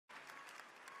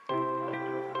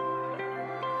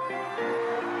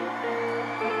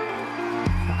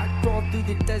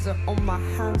the desert on my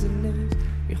hands and knees,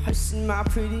 rehearsing my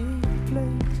pretty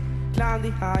please. Climb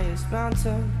the highest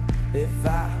mountain. If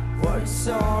I were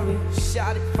sorry,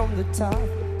 shout it from the top.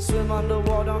 Swim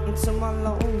underwater until my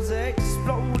lungs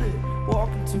exploded. Walk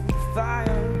into the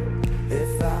fire.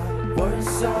 If I were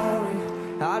sorry,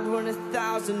 I'd run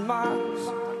 1,000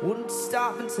 miles. Wouldn't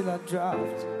stop until I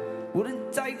dropped.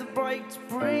 Wouldn't take the break to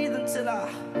breathe until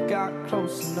I got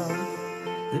close enough.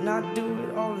 Then I'd do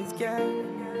it all again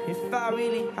if I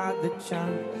really had the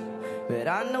chance. But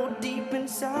I know deep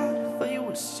inside for you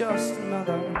it's just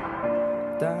another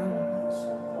dance.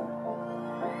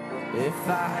 If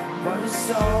I was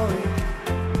sorry,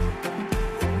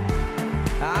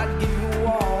 I'd give you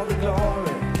all the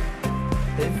glory.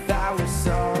 If I was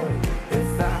sorry,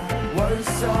 if I was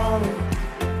sorry,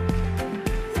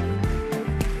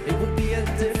 it would be a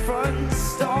different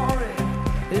story.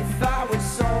 If I was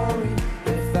sorry,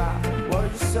 if I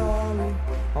was sorry,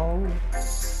 oh.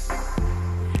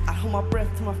 I hold my breath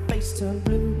till my face turned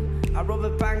blue. I rob a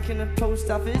bank in a post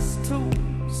office too.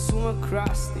 Swim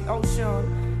across the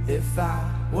ocean. If I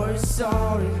were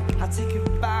sorry, I'd take a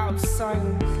vow of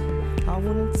silence. I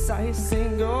wouldn't say a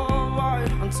single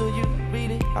word until you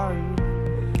really heard.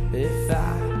 If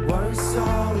I were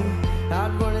sorry,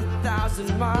 I'd run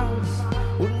 1,000 miles.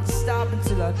 Wouldn't stop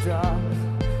until I dropped.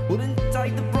 Wouldn't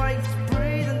take the break to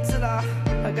breathe until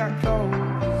I got close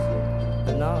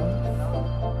enough.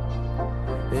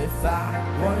 If I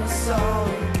were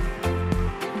sorry,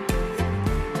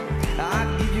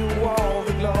 I'd give you all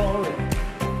the glory.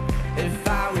 If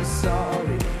I was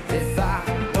sorry, if I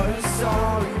were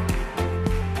sorry,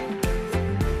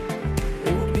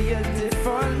 it would be a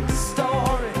different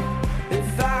story.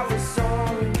 If I was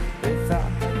sorry, if I...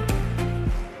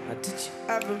 Did you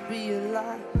ever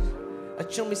realize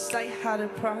that your mistake had a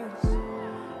price?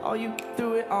 Or you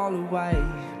threw it all away?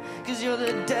 Cause you're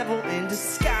the devil in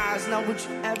disguise. Now would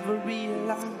you ever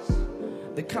realize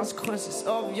the consequences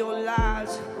of your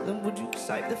lies? Then would you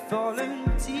save the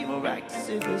fallen evil actors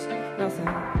if there's nothing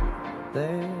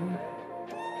there?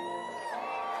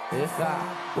 If I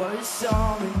was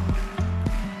sorry,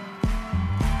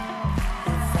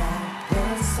 if I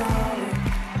was sorry,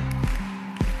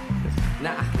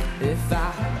 nah, if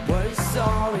I